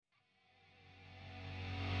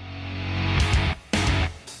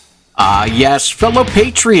Yes, fellow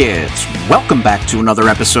patriots, welcome back to another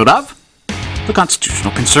episode of The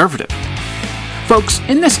Constitutional Conservative. Folks,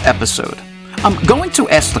 in this episode, I'm going to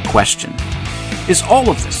ask the question, is all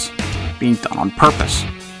of this being done on purpose?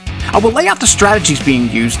 I will lay out the strategies being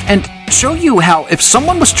used and show you how, if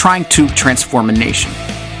someone was trying to transform a nation,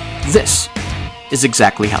 this is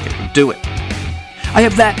exactly how they would do it. I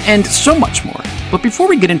have that and so much more, but before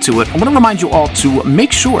we get into it, I want to remind you all to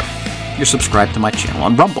make sure you're subscribed to my channel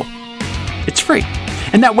on Rumble. It's free,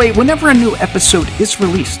 and that way, whenever a new episode is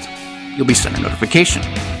released, you'll be sent a notification.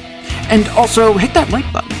 And also, hit that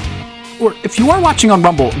like button. Or if you are watching on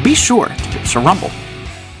Rumble, be sure to give us a rumble.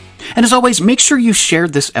 And as always, make sure you share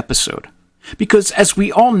this episode, because as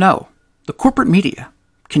we all know, the corporate media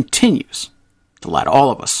continues to lie to all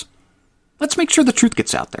of us. Let's make sure the truth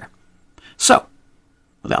gets out there. So,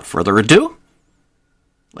 without further ado,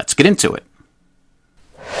 let's get into it.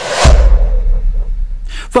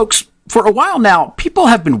 Folks, for a while now, people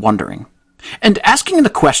have been wondering, and asking the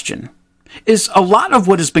question, is a lot of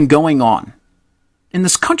what has been going on in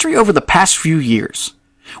this country over the past few years,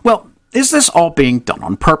 well, is this all being done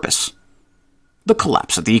on purpose? The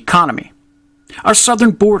collapse of the economy. Our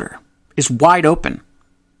southern border is wide open.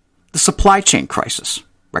 The supply chain crisis,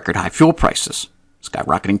 record high fuel prices,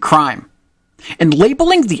 skyrocketing crime, and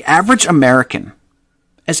labeling the average American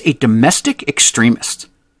as a domestic extremist.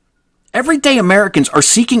 Everyday Americans are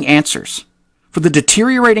seeking answers for the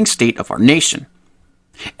deteriorating state of our nation.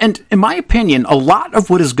 And in my opinion, a lot of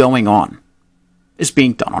what is going on is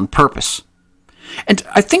being done on purpose. And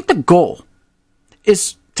I think the goal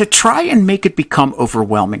is to try and make it become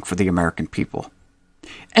overwhelming for the American people.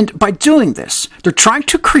 And by doing this, they're trying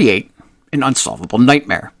to create an unsolvable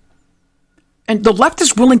nightmare. And the left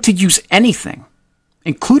is willing to use anything,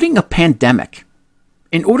 including a pandemic,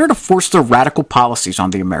 in order to force their radical policies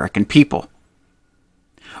on the American people.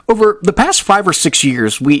 Over the past 5 or 6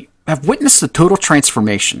 years, we have witnessed the total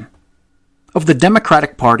transformation of the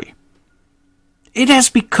Democratic Party. It has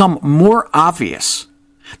become more obvious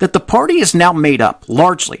that the party is now made up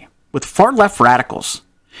largely with far-left radicals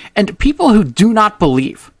and people who do not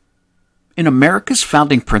believe in America's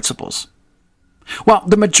founding principles, while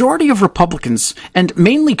the majority of Republicans, and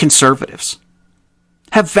mainly conservatives,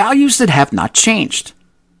 have values that have not changed.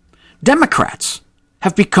 Democrats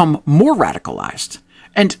have become more radicalized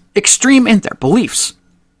and extreme in their beliefs.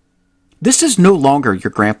 This is no longer your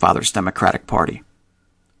grandfather's Democratic Party,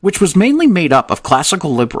 which was mainly made up of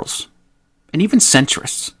classical liberals and even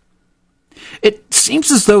centrists. It seems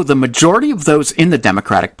as though the majority of those in the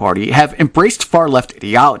Democratic Party have embraced far-left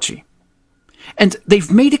ideology, and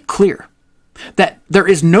they've made it clear that there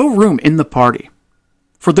is no room in the party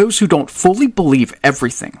for those who don't fully believe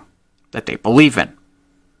everything that they believe in.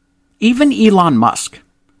 Even Elon Musk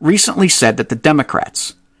recently said that the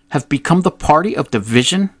Democrats have become the party of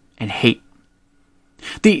division and hate.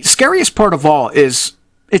 The scariest part of all is,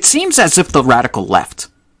 it seems as if the radical left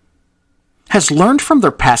has learned from their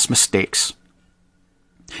past mistakes.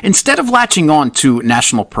 Instead of latching on to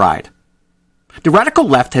national pride, the radical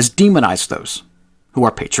left has demonized those who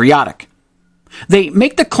are patriotic. They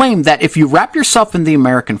make the claim that if you wrap yourself in the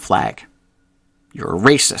American flag, you're a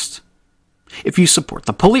racist. If you support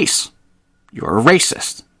the police, you're a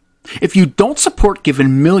racist. If you don't support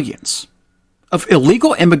giving millions of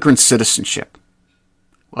illegal immigrant citizenship,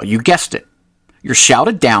 well, you guessed it, you're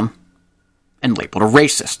shouted down and labeled a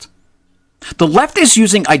racist. The left is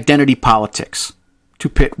using identity politics to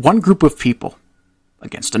pit one group of people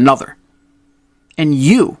against another. And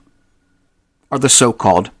you are the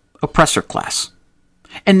so-called oppressor class.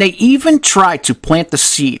 And they even try to plant the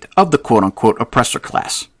seed of the quote-unquote oppressor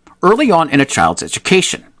class early on in a child's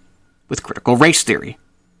education with critical race theory.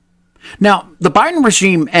 Now, the Biden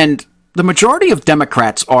regime and the majority of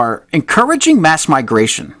Democrats are encouraging mass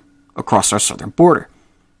migration across our southern border.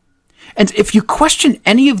 And if you question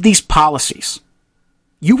any of these policies,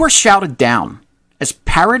 you are shouted down as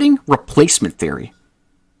parroting replacement theory,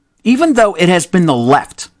 even though it has been the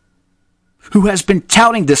left who has been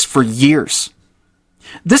touting this for years.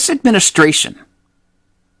 This administration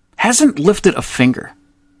hasn't lifted a finger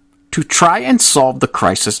to try and solve the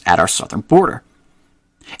crisis at our southern border.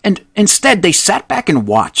 And instead, they sat back and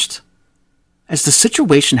watched as the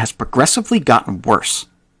situation has progressively gotten worse.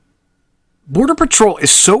 Border Patrol is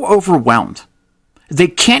so overwhelmed, they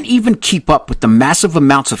can't even keep up with the massive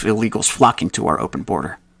amounts of illegals flocking to our open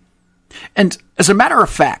border. And as a matter of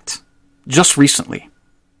fact, just recently,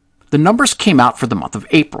 the numbers came out for the month of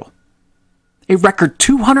April. A record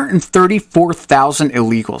 234,000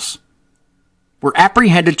 illegals were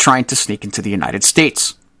apprehended trying to sneak into the United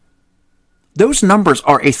States. Those numbers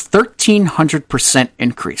are a 1,300%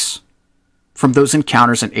 increase from those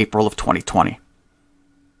encounters in April of 2020.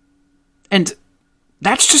 And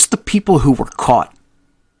that's just the people who were caught.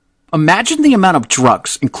 Imagine the amount of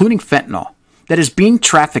drugs, including fentanyl, that is being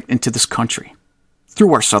trafficked into this country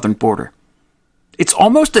through our southern border. It's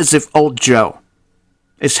almost as if Old Joe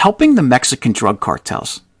is helping the Mexican drug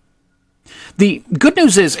cartels. The good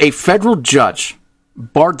news is a federal judge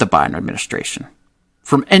barred the Biden administration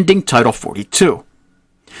from ending Title 42.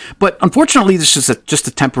 But unfortunately, this is just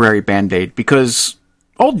a temporary Band-Aid because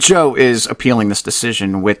Old Joe is appealing this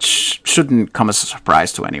decision, which shouldn't come as a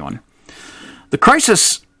surprise to anyone. The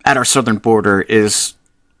crisis at our southern border is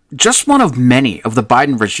just one of many of the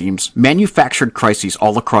Biden regime's manufactured crises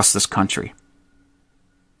all across this country.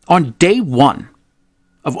 On day one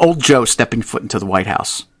of Old Joe stepping foot into the White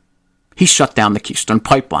House, he shut down the Keystone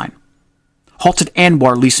Pipeline, halted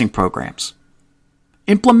ANWR leasing programs,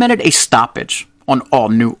 implemented a stoppage on all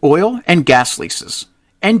new oil and gas leases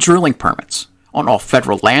and drilling permits on all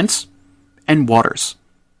federal lands and waters,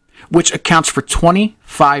 which accounts for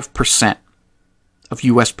 25% of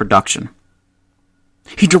U.S. production.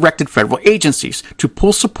 He directed federal agencies to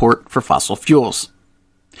pull support for fossil fuels.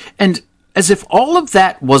 And as if all of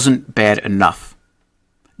that wasn't bad enough,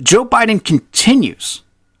 Joe Biden continues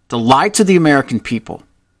to lie to the American people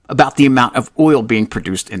about the amount of oil being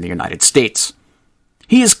produced in the United States.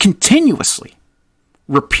 He is continuously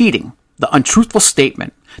repeating the untruthful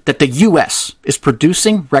statement that the U.S. is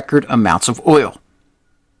producing record amounts of oil.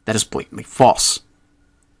 That is blatantly false.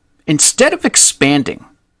 Instead of expanding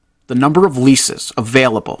the number of leases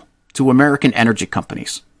available to American energy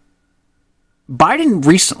companies, Biden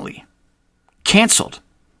recently canceled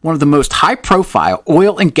one of the most high-profile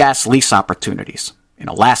oil and gas lease opportunities in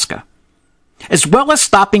Alaska, as well as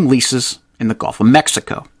stopping leases in the Gulf of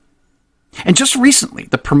Mexico. And just recently,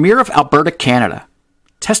 the Premier of Alberta, Canada,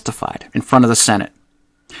 testified in front of the Senate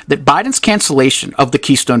that Biden's cancellation of the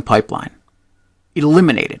Keystone Pipeline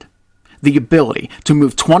eliminated the ability to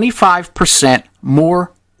move 25%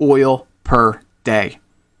 more oil per day.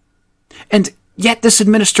 And yet this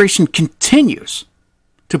administration continues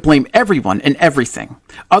to blame everyone and everything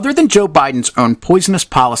other than Joe Biden's own poisonous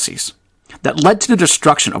policies that led to the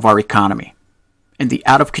destruction of our economy and the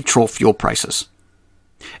out-of-control fuel prices.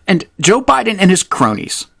 And Joe Biden and his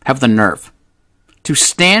cronies have the nerve to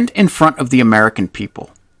stand in front of the American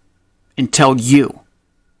people and tell you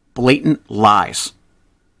blatant lies,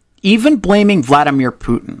 even blaming Vladimir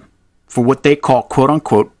Putin for what they call,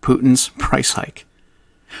 quote-unquote, Putin's price hike.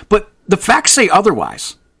 But the facts say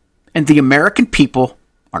otherwise, and the American people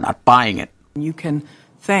are not buying it. You can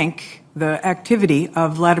thank the activity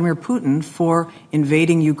of Vladimir Putin for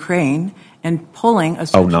invading Ukraine and pulling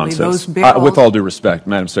essentially those barrels. With all due respect,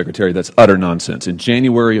 Madam Secretary, that's utter nonsense. In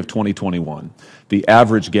January of 2021, the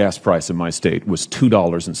average gas price in my state was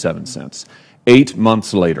 $2.07. 8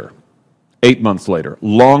 months later,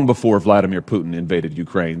 long before Vladimir Putin invaded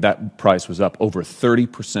Ukraine, that price was up over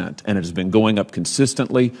 30%, and it has been going up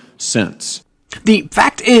consistently since. The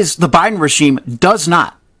fact is, the Biden regime does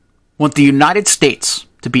not want the United States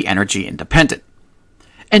to be energy independent.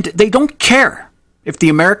 And they don't care if the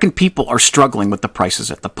American people are struggling with the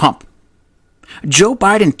prices at the pump. Joe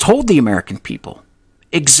Biden told the American people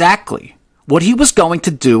exactly what he was going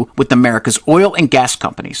to do with America's oil and gas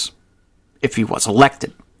companies if he was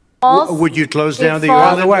elected. Would you close down the oil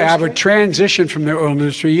industry? By the way, I would transition from the oil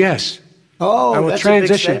industry, yes. Oh, I will that's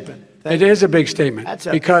transition. a big statement. It is a big statement. That's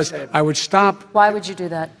a because big statement. I would stop. Why would you do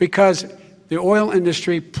that? Because the oil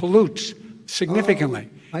industry pollutes significantly.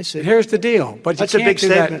 Oh, I see. And here's the deal. But That's you a can't big do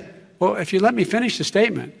statement. that. Well, if you let me finish the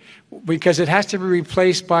statement, because it has to be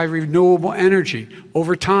replaced by renewable energy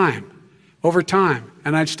over time.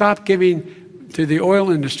 And I'd stop giving to the oil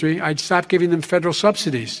industry, I'd stop giving them federal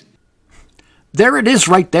subsidies. There it is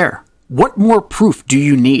right there. What more proof do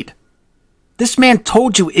you need? This man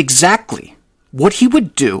told you exactly what he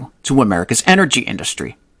would do to America's energy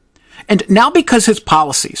industry. And now because his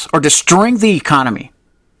policies are destroying the economy,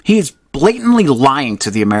 he is blatantly lying to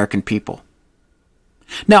the American people.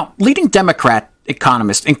 Now, leading Democrat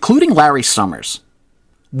economists, including Larry Summers,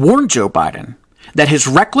 warned Joe Biden that his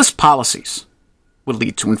reckless policies would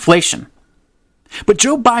lead to inflation. But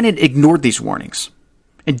Joe Biden ignored these warnings,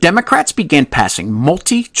 and Democrats began passing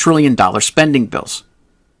multi-trillion-dollar spending bills.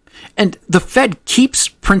 And the Fed keeps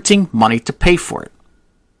printing money to pay for it.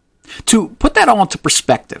 To put that all into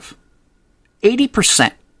perspective,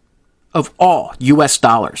 80% of all U.S.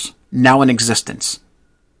 dollars now in existence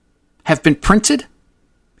have been printed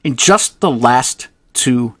in just the last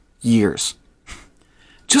 2 years.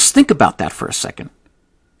 Just think about that for a second.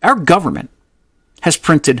 Our government has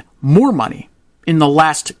printed more money in the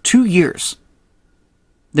last 2 years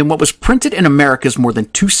than what was printed in America's more than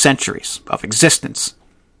 2 centuries of existence.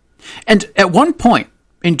 And at one point,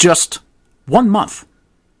 in just 1 month,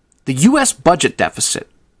 the U.S. budget deficit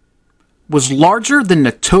was larger than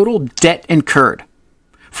the total debt incurred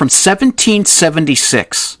from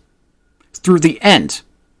 1776 through the end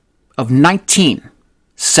of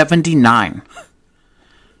 1979.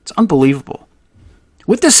 It's unbelievable.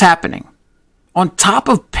 With this happening, on top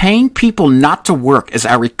of paying people not to work as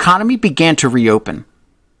our economy began to reopen,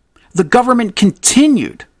 the government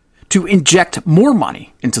continued to inject more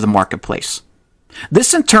money into the marketplace.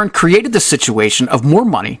 This in turn created the situation of more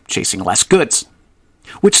money chasing less goods,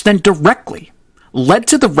 which then directly led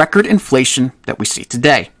to the record inflation that we see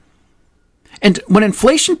today. And when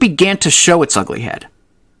inflation began to show its ugly head,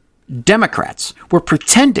 Democrats were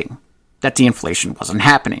pretending that the inflation wasn't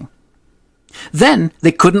happening. Then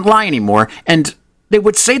they couldn't lie anymore, and they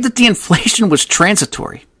would say that the inflation was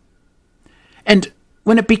transitory. And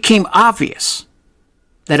when it became obvious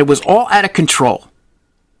that it was all out of control,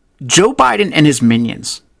 Joe Biden and his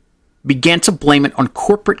minions began to blame it on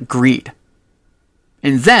corporate greed.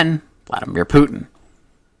 And then Vladimir Putin.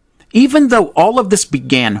 Even though all of this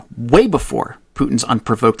began way before Putin's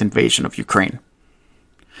unprovoked invasion of Ukraine.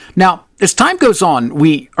 Now, as time goes on,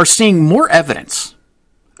 we are seeing more evidence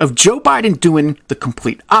of Joe Biden doing the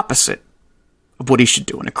complete opposite of what he should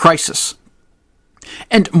do in a crisis.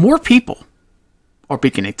 And more people are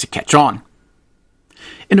beginning to catch on.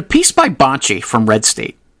 In a piece by Bonci from Red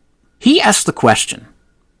State, he asked the question,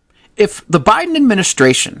 if the Biden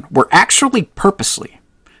administration were actually purposely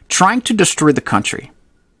trying to destroy the country,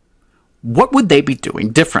 what would they be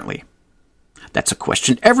doing differently? That's a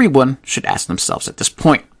question everyone should ask themselves at this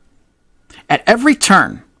point. At every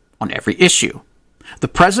turn, on every issue, the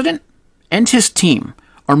president and his team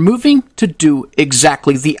are moving to do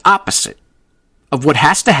exactly the opposite of what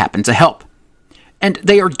has to happen to help. And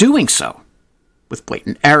they are doing so with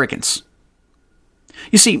blatant arrogance.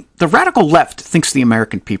 You see, the radical left thinks the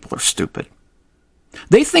American people are stupid.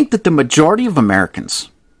 They think that the majority of Americans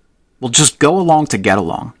will just go along to get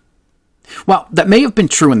along. While that may have been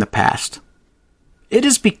true in the past, it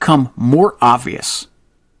has become more obvious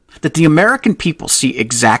that the American people see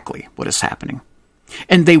exactly what is happening,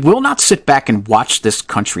 and they will not sit back and watch this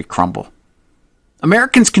country crumble.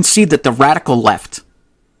 Americans can see that the radical left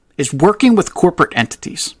is working with corporate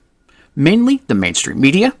entities, mainly the mainstream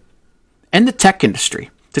media and the tech industry,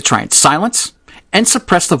 to try and silence and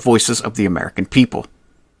suppress the voices of the American people.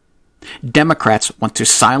 Democrats want to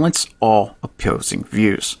silence all opposing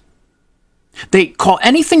views. They call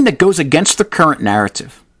anything that goes against the current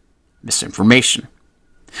narrative misinformation.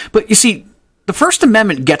 But you see, the First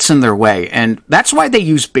Amendment gets in their way, and that's why they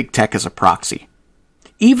use big tech as a proxy,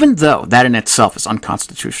 even though that in itself is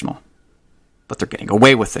unconstitutional. But they're getting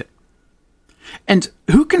away with it. And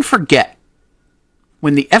who can forget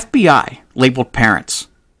when the FBI labeled parents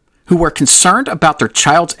who were concerned about their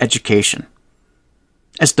child's education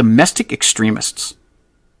as domestic extremists?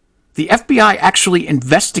 The FBI actually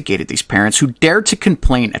investigated these parents who dared to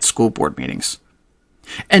complain at school board meetings.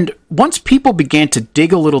 And once people began to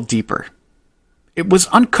dig a little deeper, it was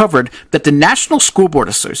uncovered that the National School Board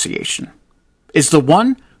Association is the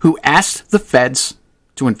one who asked the feds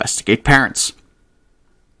to investigate parents.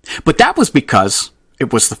 But that was because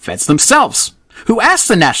it was the feds themselves who asked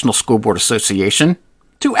the National School Board Association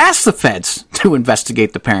to ask the feds to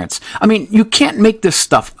investigate the parents. I mean, you can't make this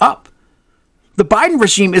stuff up. The Biden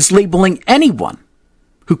regime is labeling anyone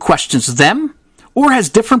who questions them or has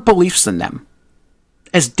different beliefs than them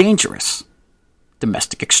as dangerous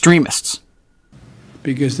domestic extremists.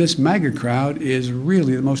 Because this MAGA crowd is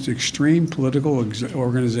really the most extreme political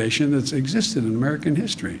organization that's existed in American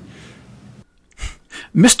history.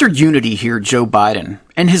 Mr. Unity here, Joe Biden,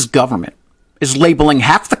 and his government is labeling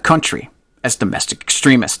half the country as domestic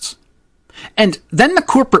extremists. And then the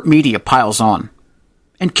corporate media piles on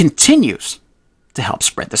and continues to help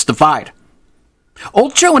spread this divide.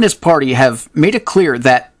 Old Joe and his party have made it clear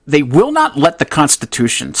that they will not let the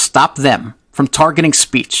Constitution stop them from targeting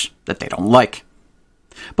speech that they don't like.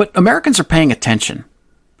 But Americans are paying attention.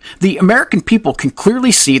 The American people can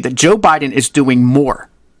clearly see that Joe Biden is doing more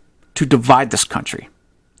to divide this country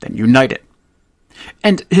than unite it.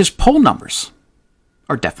 And his poll numbers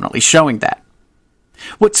are definitely showing that.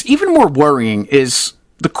 What's even more worrying is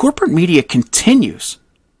the corporate media continues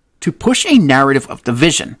to push a narrative of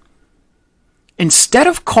division. Instead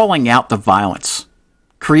of calling out the violence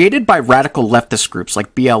created by radical leftist groups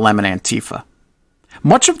like BLM and Antifa,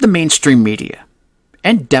 much of the mainstream media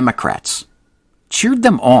and Democrats cheered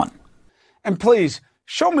them on. And please,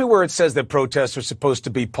 show me where it says that protests are supposed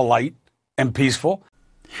to be polite and peaceful.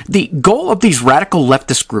 The goal of these radical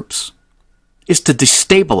leftist groups is to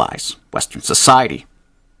destabilize Western society.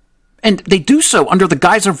 And they do so under the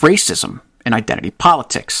guise of racism and identity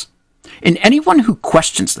politics. And anyone who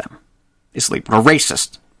questions them is labeled a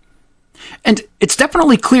racist. And it's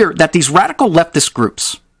definitely clear that these radical leftist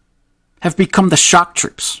groups have become the shock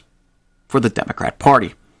troops for the Democrat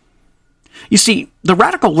Party. You see, the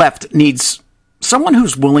radical left needs someone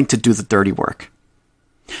who's willing to do the dirty work.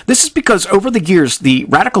 This is because over the years, the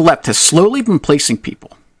radical left has slowly been placing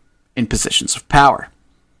people in positions of power.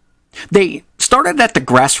 They started at the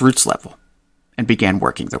grassroots level and began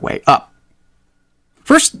working their way up.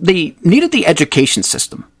 First, they needed the education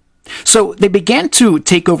system, so they began to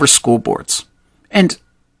take over school boards, and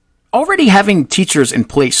already having teachers in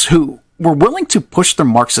place who were willing to push their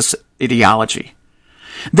Marxist ideology,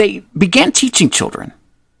 they began teaching children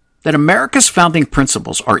that America's founding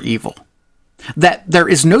principles are evil, that there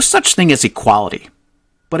is no such thing as equality,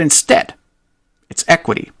 but instead, it's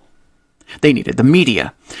equity. They needed the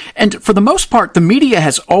media, and for the most part, the media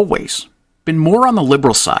has always been more on the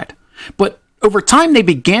liberal side, but over time they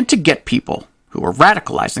began to get people who were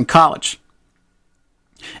radicalized in college.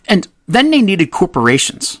 And then they needed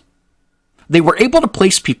corporations. They were able to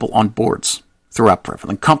place people on boards throughout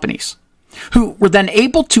prevalent companies, who were then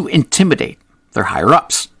able to intimidate their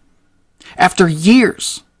higher-ups. After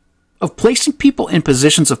years of placing people in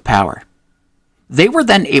positions of power, they were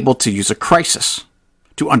then able to use a crisis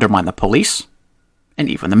to undermine the police and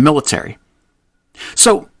even the military.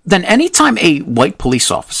 So then anytime a white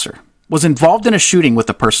police officer was involved in a shooting with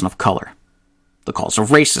a person of color, the calls of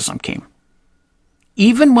racism came.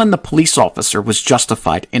 Even when the police officer was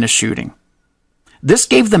justified in a shooting, this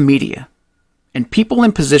gave the media and people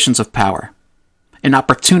in positions of power an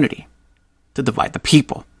opportunity to divide the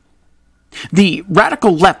people. The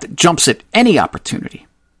radical left jumps at any opportunity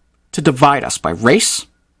to divide us by race,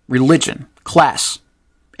 religion, class,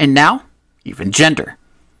 and now even gender.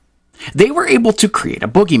 They were able to create a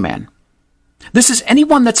boogeyman. This is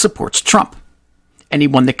anyone that supports Trump,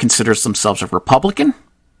 anyone that considers themselves a Republican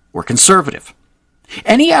or conservative,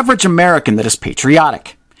 any average American that is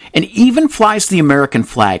patriotic, and even flies the American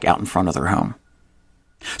flag out in front of their home.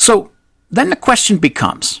 So then the question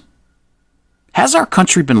becomes, has our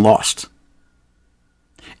country been lost?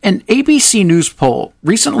 An ABC News poll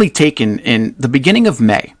recently taken in the beginning of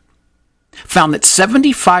May found that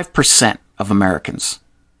 75% of Americans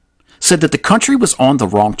said that the country was on the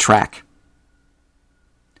wrong track.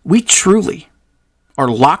 We truly are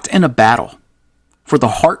locked in a battle for the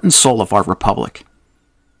heart and soul of our republic.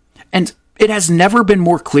 And it has never been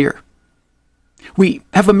more clear. We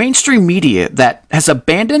have a mainstream media that has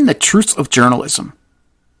abandoned the truths of journalism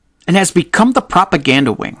and has become the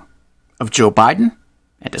propaganda wing of Joe Biden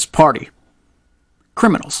and his party.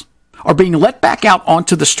 Criminals are being let back out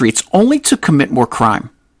onto the streets only to commit more crime.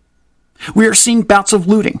 We are seeing bouts of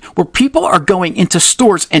looting where people are going into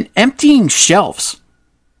stores and emptying shelves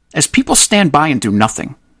as people stand by and do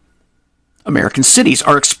nothing. American cities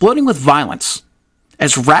are exploding with violence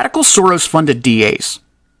as radical Soros-funded DAs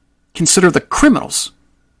consider the criminals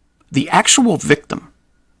the actual victim.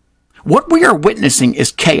 What we are witnessing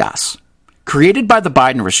is chaos created by the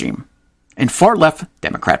Biden regime and far-left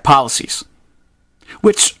Democrat policies,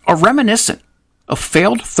 which are reminiscent of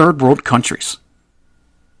failed third world countries.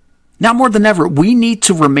 Now more than ever, we need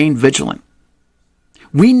to remain vigilant.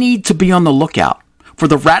 We need to be on the lookout for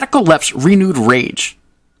the radical left's renewed rage,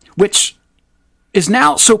 which is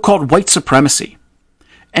now so-called white supremacy,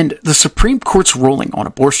 and the Supreme Court's ruling on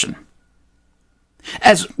abortion.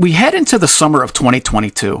 As we head into the summer of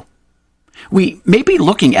 2022, we may be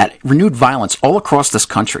looking at renewed violence all across this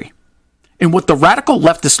country in what the radical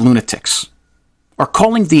leftist lunatics are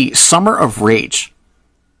calling the Summer of Rage.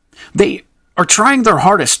 They are trying their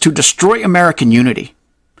hardest to destroy American unity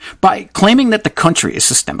by claiming that the country is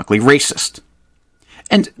systemically racist.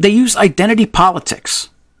 And they use identity politics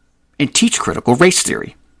and teach critical race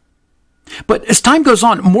theory. But as time goes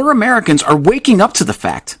on, more Americans are waking up to the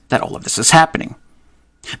fact that all of this is happening.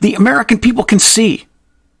 The American people can see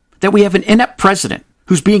that we have an inept president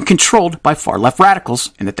who's being controlled by far-left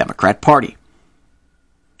radicals in the Democrat Party.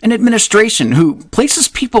 An administration who places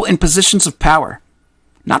people in positions of power,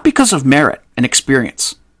 not because of merit and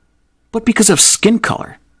experience, but because of skin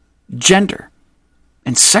color, gender,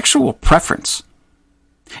 and sexual preference.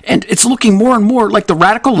 And it's looking more and more like the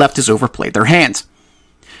radical left has overplayed their hand.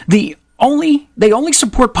 They only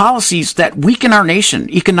support policies that weaken our nation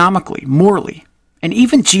economically, morally, and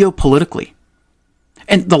even geopolitically.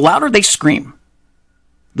 And the louder they scream,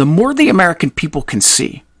 the more the American people can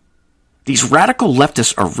see these radical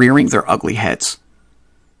leftists are rearing their ugly heads.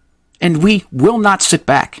 And we will not sit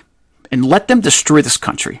back and let them destroy this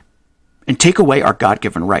country and take away our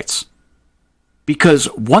God-given rights. Because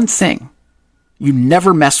one thing you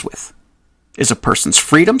never mess with is a person's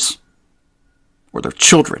freedoms or their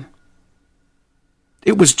children.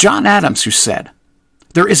 It was John Adams who said,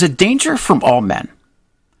 "There is a danger from all men.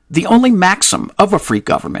 The only maxim of a free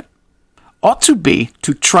government ought to be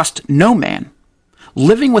to trust no man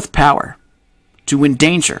living with power to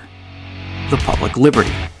endanger the public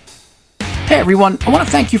liberty." Hey everyone, I want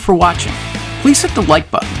to thank you for watching. Please hit the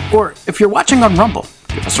like button, or if you're watching on Rumble,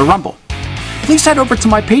 give us a rumble. Please head over to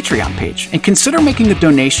my Patreon page and consider making a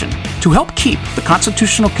donation to help keep the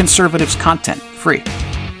Constitutional Conservatives' content free.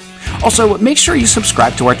 Also, make sure you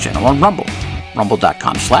subscribe to our channel on Rumble,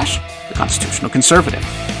 rumble.com/The Constitutional Conservative.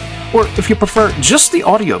 Or if you prefer just the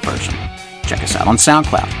audio version, check us out on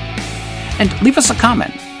SoundCloud. And leave us a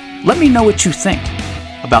comment. Let me know what you think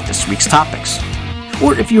about this week's topics,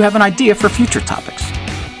 or if you have an idea for future topics.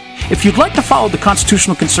 If you'd like to follow the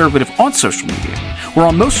Constitutional Conservative on social media, we're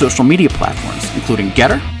on most social media platforms, including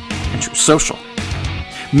Getter and Truth Social.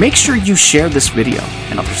 Make sure you share this video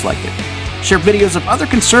and others like it. Share videos of other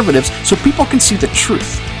conservatives so people can see the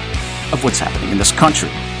truth of what's happening in this country.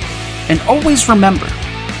 And always remember,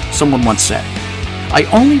 someone once said, "I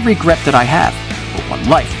only regret that I have but one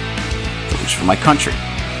life to lose for my country."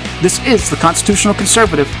 This is the Constitutional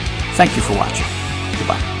Conservative. Thank you for watching.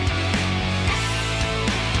 Goodbye.